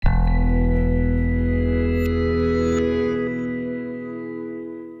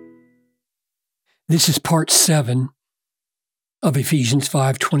This is part 7 of Ephesians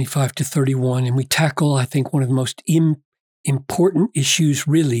 5:25-31, and we tackle, I think, one of the most important issues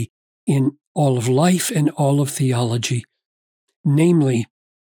really in all of life and all of theology. Namely,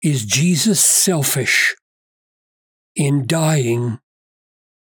 is Jesus selfish in dying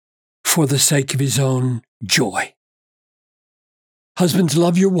for the sake of his own joy? Husbands,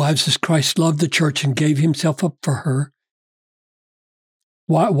 love your wives as Christ loved the church and gave himself up for her.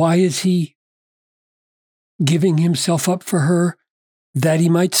 Why is he giving himself up for her? That he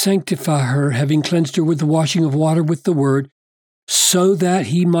might sanctify her, having cleansed her with the washing of water with the word, so that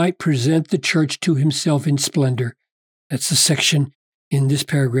he might present the church to himself in splendor. That's the section in this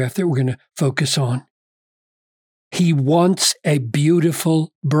paragraph that we're going to focus on. He wants a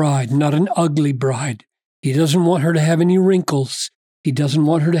beautiful bride, not an ugly bride. He doesn't want her to have any wrinkles. He doesn't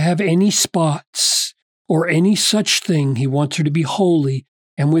want her to have any spots or any such thing. He wants her to be holy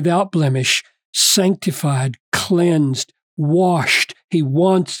and without blemish, sanctified, cleansed, washed. He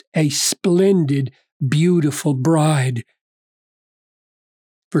wants a splendid, beautiful bride.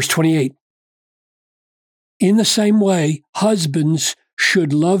 Verse 28. In the same way, husbands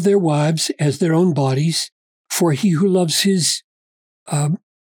should love their wives as their own bodies, for he who loves his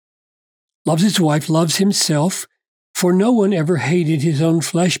wife loves himself. For no one ever hated his own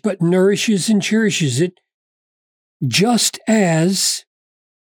flesh, but nourishes and cherishes it, just as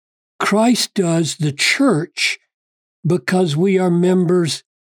Christ does the church, because we are members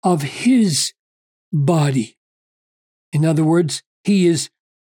of his body. In other words, he is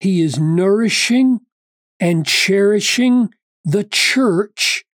nourishing and cherishing the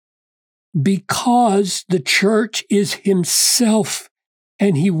church because the church is himself,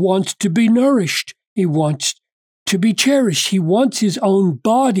 and he wants to be nourished. He wants to be cherished. He wants his own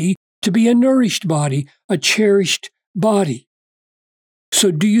body to be a nourished body, a cherished body. So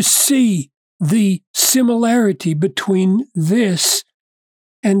do you see the similarity between this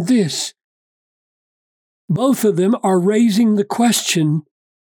and this? Both of them are raising the question,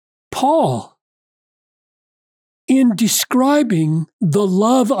 Paul, in describing the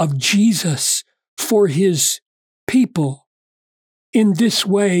love of Jesus for his people in this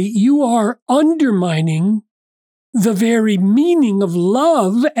way, you are undermining the very meaning of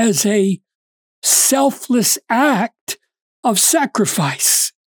love as a selfless act of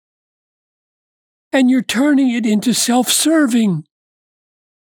sacrifice. And you're turning it into self-serving.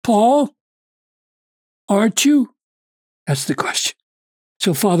 Paul, aren't you? That's the question.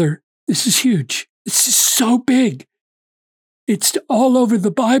 So, Father, this is huge. This is so big. It's all over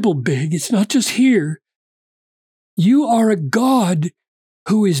the Bible big. It's not just here. You are a God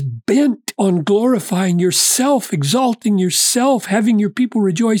who is bent on glorifying yourself, exalting yourself, having your people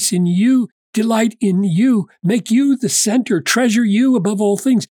rejoice in you, delight in you, make you the center, treasure you above all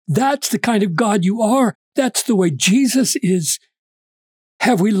things. That's the kind of God you are. That's the way Jesus is.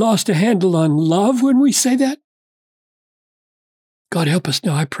 Have we lost a handle on love when we say that? God help us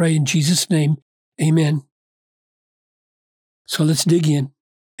now, I pray in Jesus' name. Amen. So let's dig in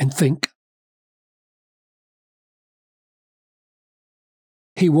and think.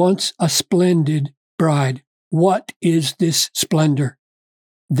 He wants a splendid bride. What is this splendor?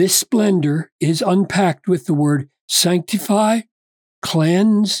 This splendor is unpacked with the word sanctify,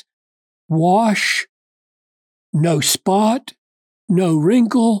 cleanse, wash, no spot, no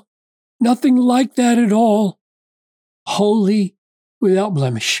wrinkle, nothing like that at all. Holy, without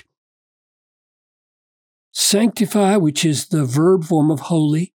blemish. Sanctify, which is the verb form of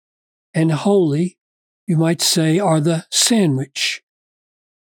holy, and holy, you might say, are the sandwich.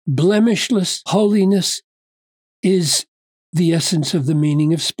 Blemishless holiness is the essence of the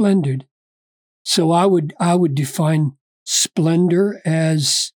meaning of splendor. So I would define splendor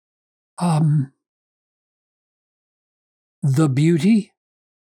as the beauty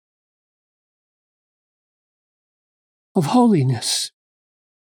of holiness.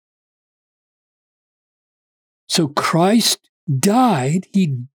 So Christ died.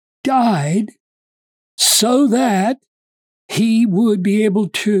 He died so that he would be able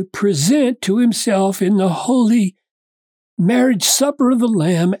to present to himself in the holy marriage supper of the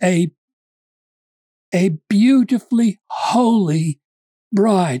Lamb a beautifully holy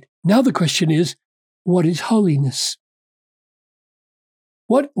bride. Now the question is, what is holiness?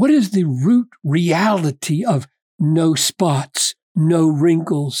 What is the root reality of no spots, no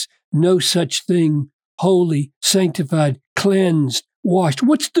wrinkles, no such thing, holy, sanctified, cleansed, washed?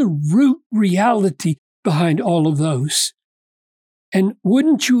 What's the root reality behind all of those? And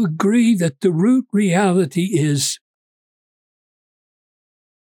wouldn't you agree that the root reality is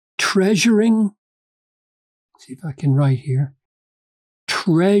treasuring? See if I can write here.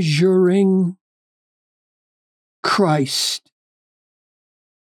 Treasuring Christ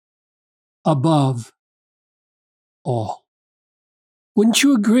above all. Wouldn't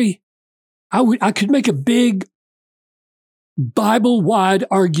you agree? I could make a big Bible-wide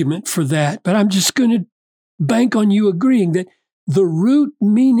argument for that, but I'm just going to bank on you agreeing that the root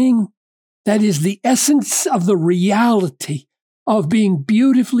meaning, that is the essence of the reality of being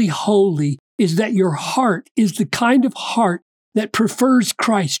beautifully holy, is that your heart is the kind of heart that prefers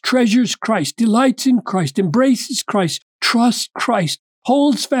Christ, treasures Christ, delights in Christ, embraces Christ, trusts Christ,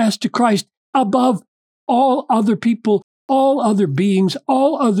 holds fast to Christ above all other people, all other beings,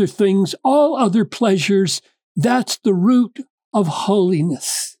 all other things, all other pleasures. That's the root of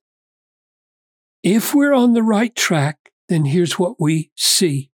holiness. If we're on the right track, then here's what we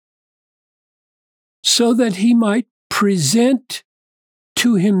see. So that he might present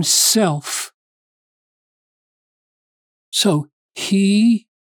to himself. So he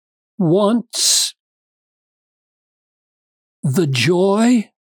wants the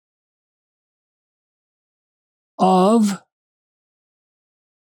joy of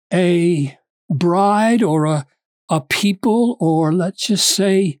a bride or a people, or let's just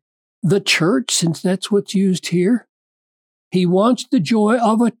say the church, since that's what's used here. He wants the joy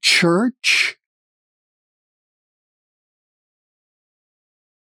of a church,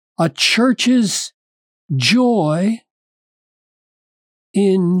 a church's joy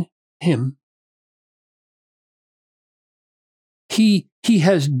in him. He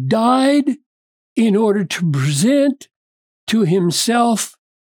has died in order to present to himself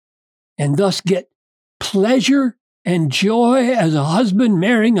and thus get pleasure and joy as a husband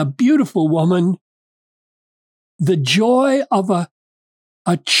marrying a beautiful woman, the joy of a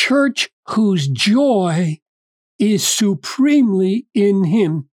church whose joy is supremely in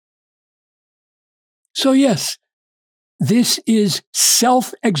him. So yes, this is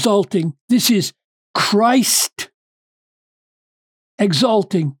self-exalting. This is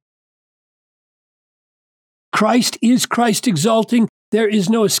Christ-exalting. Christ is Christ-exalting. There is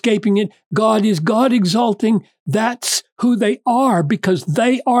no escaping it. God is God-exalting. That's who they are, because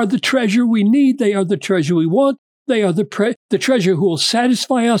they are the treasure we need. They are the treasure we want. They are the treasure who will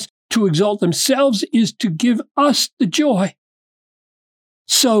satisfy us. To exalt themselves is to give us the joy.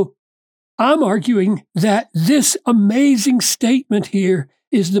 So I'm arguing that this amazing statement here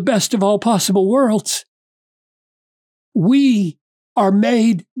is the best of all possible worlds. We are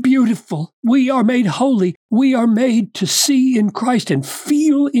made beautiful. We are made holy. We are made to see in Christ and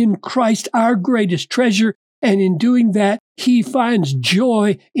feel in Christ our greatest treasure. And in doing that, he finds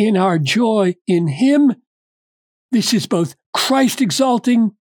joy in our joy in him. This is both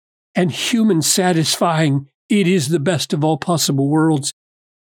Christ-exalting and human-satisfying. It is the best of all possible worlds.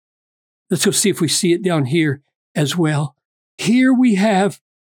 Let's go see if we see it down here as well. Here we have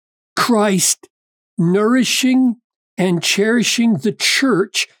Christ nourishing and cherishing the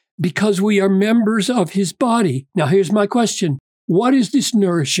church because we are members of his body. Now, here's my question. What is this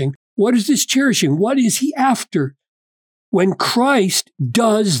nourishing? What is this cherishing? What is he after? When Christ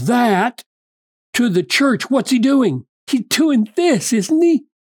does that to the church, what's he doing? He's doing this, isn't he?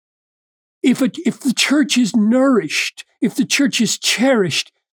 If the church is nourished, if the church is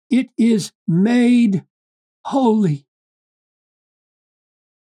cherished, it is made holy,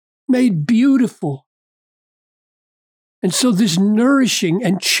 made beautiful. And so this nourishing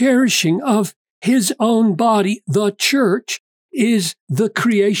and cherishing of his own body, the church, is the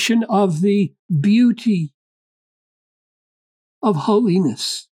creation of the beauty of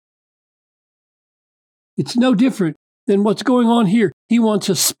holiness. It's no different than what's going on here. He wants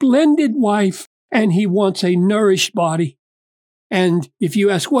a splendid wife and he wants a nourished body. And if you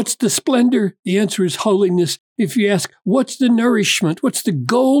ask, what's the splendor? The answer is holiness. If you ask, what's the nourishment? What's the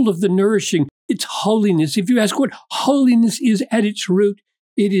goal of the nourishing? It's holiness. If you ask what holiness is at its root,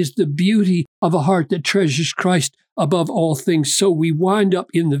 it is the beauty of a heart that treasures Christ above all things. So we wind up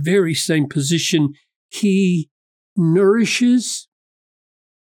in the very same position. He nourishes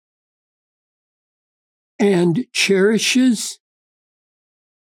and cherishes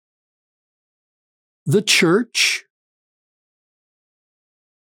the church.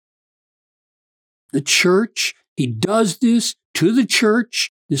 The church, he does this to the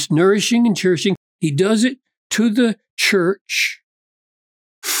church, this nourishing and cherishing. He does it to the church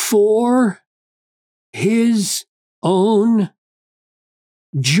for his own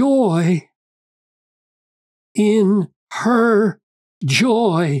joy in her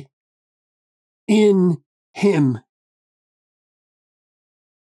joy in him.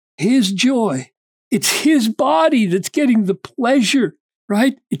 His joy. It's his body that's getting the pleasure,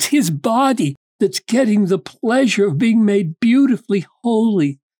 right? It's his body that's getting the pleasure of being made beautifully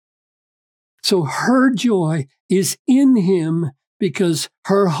holy. So her joy is in him because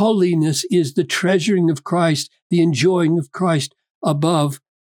her holiness is the treasuring of Christ, the enjoying of Christ above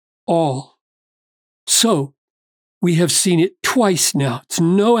all. So we have seen it twice now. It's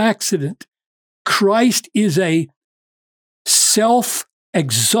no accident. Christ is a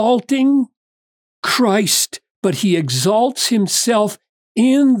self-exalting Christ, but he exalts himself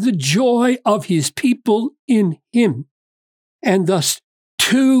in the joy of his people in him. And thus,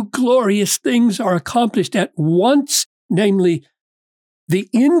 two glorious things are accomplished at once, namely, the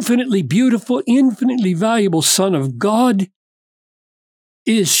infinitely beautiful, infinitely valuable Son of God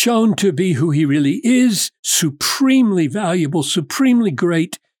is shown to be who he really is, supremely valuable, supremely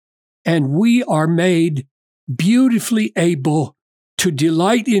great, and we are made beautifully able to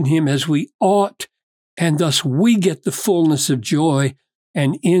delight in him as we ought, and thus we get the fullness of joy,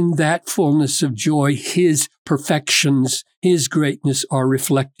 and in that fullness of joy, his perfections, his greatness are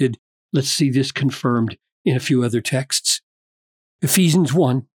reflected. Let's see this confirmed in a few other texts. Ephesians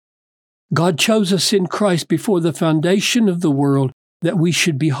 1. God chose us in Christ before the foundation of the world that we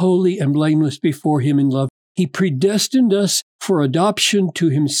should be holy and blameless before him in love. He predestined us for adoption to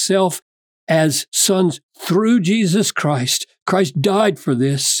himself as sons through Jesus Christ. Christ died for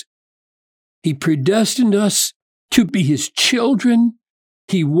this. He predestined us to be his children.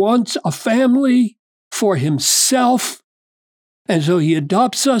 He wants a family for himself. And so he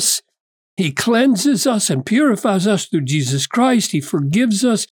adopts us. He cleanses us and purifies us through Jesus Christ. He forgives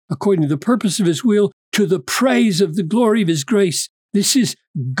us according to the purpose of his will, to the praise of the glory of his grace. This is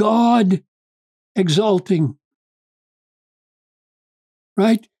God exalting.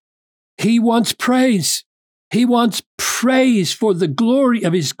 Right? He wants praise. He wants praise for the glory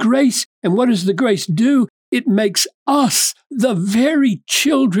of his grace. And what does the grace do? It makes us the very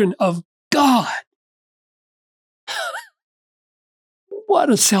children of God. What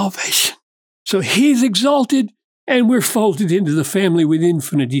a salvation. So he's exalted, and we're folded into the family with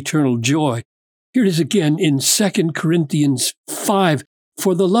infinite eternal joy. Here it is again in 2 Corinthians 5.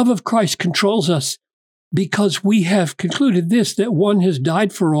 For the love of Christ controls us, because we have concluded this, that one has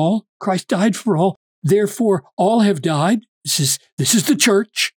died for all. Christ died for all. Therefore, all have died. This is the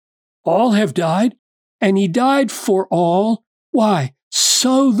church. All have died. And he died for all. Why?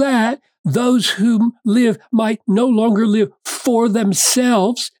 So that those who live might no longer live for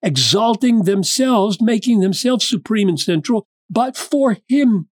themselves, exalting themselves, making themselves supreme and central, but for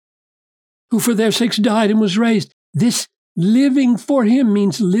him who for their sakes died and was raised. This living for him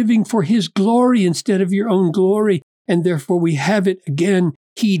means living for his glory instead of your own glory. And therefore we have it again.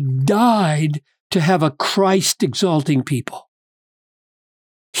 He died to have a Christ-exalting people.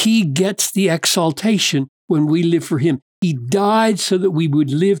 He gets the exaltation when we live for him. He died so that we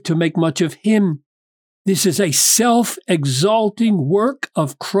would live to make much of him. This is a self-exalting work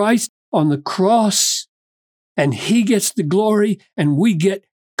of Christ on the cross, and he gets the glory, and we get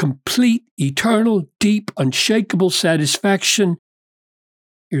complete, eternal, deep, unshakable satisfaction.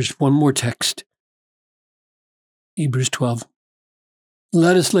 Here's one more text. Hebrews 12.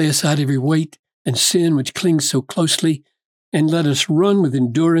 Let us lay aside every weight and sin which clings so closely, and let us run with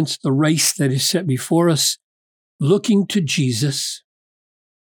endurance the race that is set before us, looking to Jesus.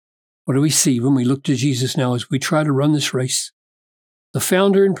 What do we see when we look to Jesus now as we try to run this race? The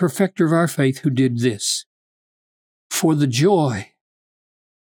founder and perfecter of our faith, who did this. For the joy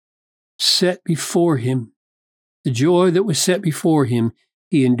set before him, the joy that was set before him,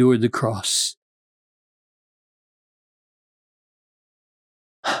 he endured the cross.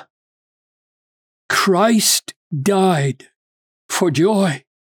 Christ died for joy.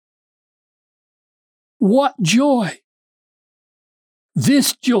 What joy?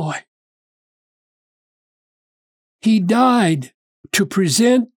 This joy. He died to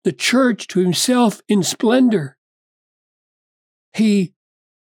present the church to himself in splendor. He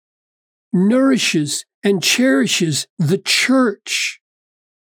nourishes and cherishes the church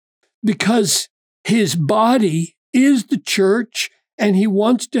because his body is the church, and he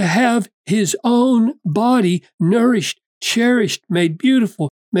wants to have his own body nourished, cherished, made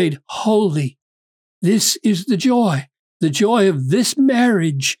beautiful, made holy. This is the joy. The joy of this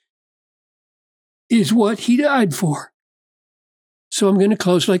marriage is what he died for. So I'm going to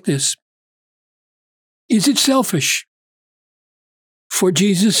close like this. Is it selfish for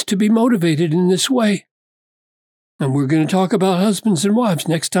Jesus to be motivated in this way? And we're going to talk about husbands and wives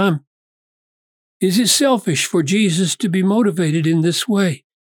next time. Is it selfish for Jesus to be motivated in this way?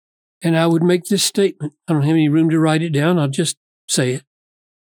 And I would make this statement. I don't have any room to write it down. I'll just say it.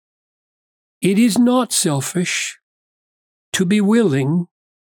 It is not selfish to be willing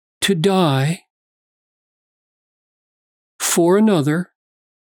to die for another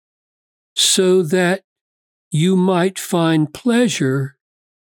so that you might find pleasure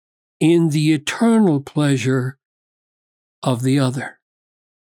in the eternal pleasure of the other.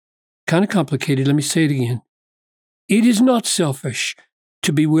 Kind of complicated. Let me say it again. It is not selfish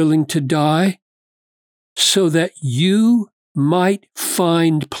to be willing to die so that you might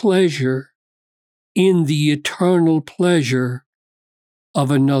find pleasure in the eternal pleasure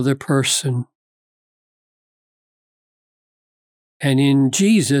of another person. And in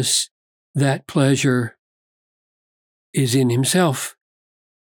Jesus, that pleasure is in himself.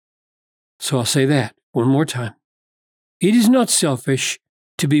 So I'll say that one more time. It is not selfish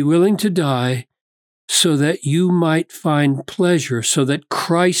to be willing to die so that you might find pleasure, so that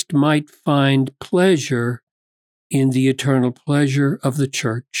Christ might find pleasure in the eternal pleasure of the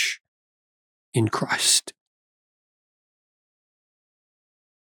church in Christ.